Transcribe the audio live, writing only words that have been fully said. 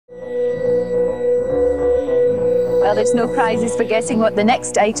Well, there's no prizes for guessing what the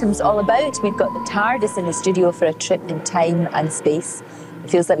next item's all about. We've got the TARDIS in the studio for a trip in time and space. It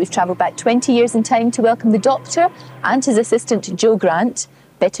feels like we've travelled back 20 years in time to welcome the Doctor and his assistant, Jo Grant,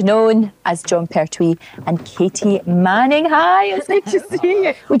 better known as John Pertwee, and Katy Manning. Hi, it's nice to see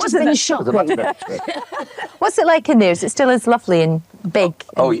you. Which has been shocking. What's it like in there? Is it still as lovely and big?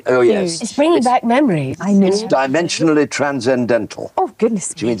 Oh yes. It's bringing back memories. I know. It's dimensionally transcendental. Oh, goodness.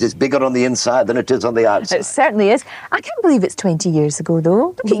 Which means it's bigger on the inside than it is on the outside. It certainly is. I can't believe it's 20 years ago,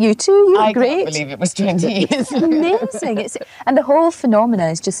 though. Look at you two. You look great. I can't believe it was 20 years ago. Amazing. And the whole phenomena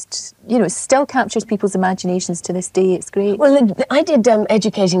is just, you know, it still captures people's imaginations to this day. It's great. Well, I did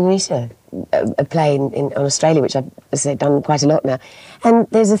Educating Rita, a play in Australia, which I've, as I say, done quite a lot now. And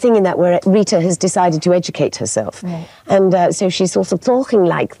there's a thing in that where Rita has decided to educate herself. Right. And so she's sort of talking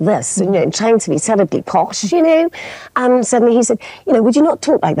like this, you know, trying to be terribly posh, you know. And suddenly he said, you know, would you not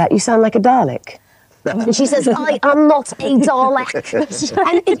talk like that? You sound like a Dalek. And she says, I am not a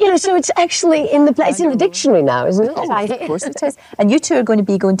Dalek. And, you know, so it's actually in the play. It's in the dictionary now, isn't it? Oh, of course it is. And you two are going to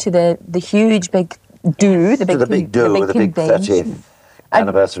be going to the huge, big do, the big 30th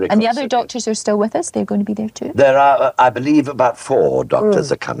anniversary. And the other doctors are still with us? They're going to be there too? There are, I believe, about 4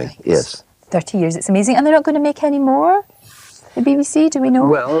 doctors are coming, yes. 30 years, it's amazing. And they're not going to make any more? The BBC, do we know?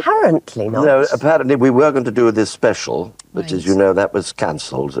 Well, apparently not. No, apparently we were going to do this special, but as you know, that was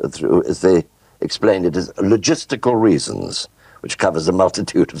cancelled through, as they explained it, as logistical reasons, which covers a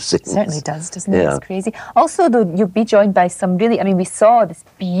multitude of scenes. It certainly does, doesn't it? It's crazy. Also, though, you'll be joined by some really, I mean, we saw this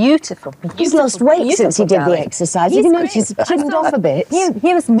beautiful He's lost weight since he did the exercise. Have you noticed he's trimmed off a bit?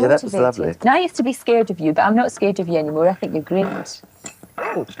 He was motivated. Yeah, that was lovely. Now, I used to be scared of you, but I'm not scared of you anymore. I think you're great.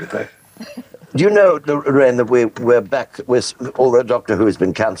 Do you know, Lorraine, that we're back, although Doctor Who has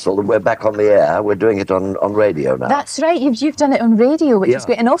been cancelled, we're back on the air. We're doing it on radio now. That's right. You've done it on radio, which is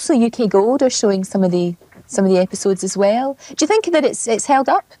great. And also UK Gold are showing some of the episodes as well. Do you think that it's held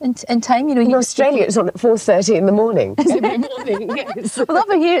up in time? You know, in Australia, it's on at 4:30 in the morning. Every morning, yes. Well,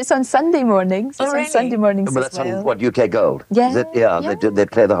 over here, it's on Sunday mornings. It's on Sunday mornings that's on what, UK Gold? Yeah. They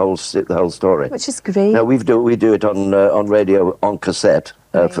play the whole story, which is great. No, we do it on radio on cassette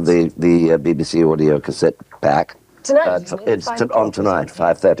for the BBC audio cassette pack. Tonight? It's on tonight,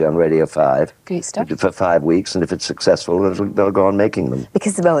 5:30 on Radio 5. Great stuff. For 5 weeks, and if it's successful, they'll go on making them.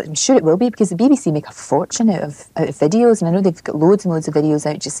 Because, well, I'm sure it will be, because the BBC make a fortune out of videos, and I know they've got loads and loads of videos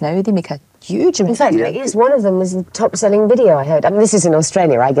out just now. They make a huge amount. In fact, it is one of them was the top-selling video I heard. I mean, this is in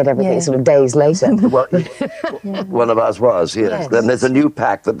Australia. I get everything sort of days later. Well, one of ours was, yes. Then there's a new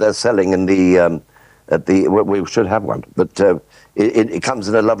pack that they're selling in we should have one, but it comes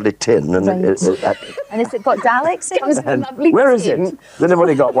in a lovely tin. And, and has it got Daleks? It comes in a lovely Where is tin. it? Has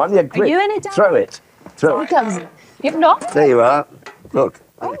anybody got one? Yeah, quick. Are you in it, Dalek? Throw it. Throw it. You've not? There you are. Look.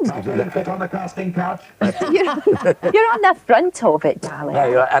 Oh. Fit on the casting couch. You're on the front of it, Dalek. There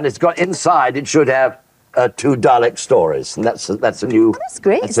you are. And it's got inside, it should have 2 Dalek stories. And that's a new... Oh, that's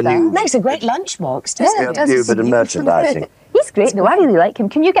great. Makes a great lunchbox, doesn't it? A new bit of merchandising. He's great, though. I really like him.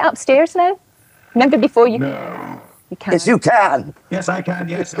 Can you get upstairs now? Remember before you... No. You can. Yes, you can. Yes, I can,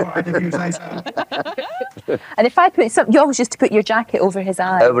 yes. All right, if you say so. And if I put you always used to put your jacket over his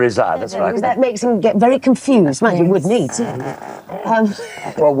eye. Over his eye, that's right. That makes him get very confused. Man, you would need to.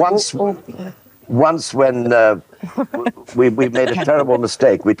 Well, once when we made a terrible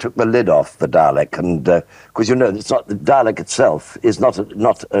mistake, we took the lid off the Dalek, and because you know, it's not the Dalek itself is not a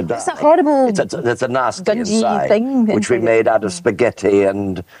Dalek. It's a horrible. It's a nasty inside thing, which we made out of spaghetti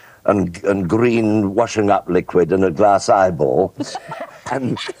and green washing up liquid and a glass eyeball,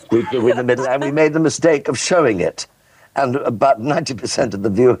 and we in the middle, and we made the mistake of showing it, and about 90% of the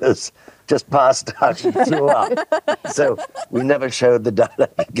viewers just passed out and threw up. So we never showed the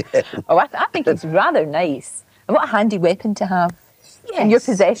Dalek again. Oh, I think it's rather nice. And what a handy weapon to have in your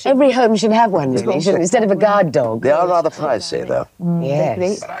possession. Every home should have one, really, instead of a guard dog. They are rather pricey, though.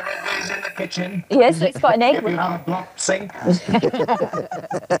 Yes. But I read these in the kitchen. Yes, it's got an egg. If you have a blocked sink.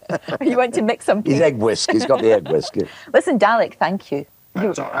 You want to mix some. He's egg whisk. He's got the egg whisk. Listen, Dalek, thank you.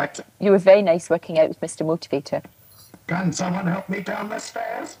 That's all right. You were very nice working out with Mr. Motivator. Can someone help me down the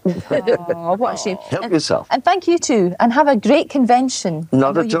stairs? Oh, what a shame. Help yourself. And thank you too, and have a great convention.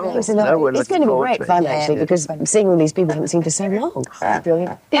 Not at all. No, we're It's going to be great fun, actually, because seeing all these people I haven't seen for so long.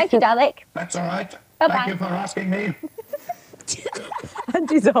 Brilliant. Thank you, Dalek. That's all right. Bye-bye. Thank you for asking me. And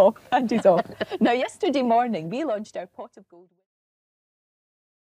he's off. Now, yesterday morning, we launched our Pot of Gold.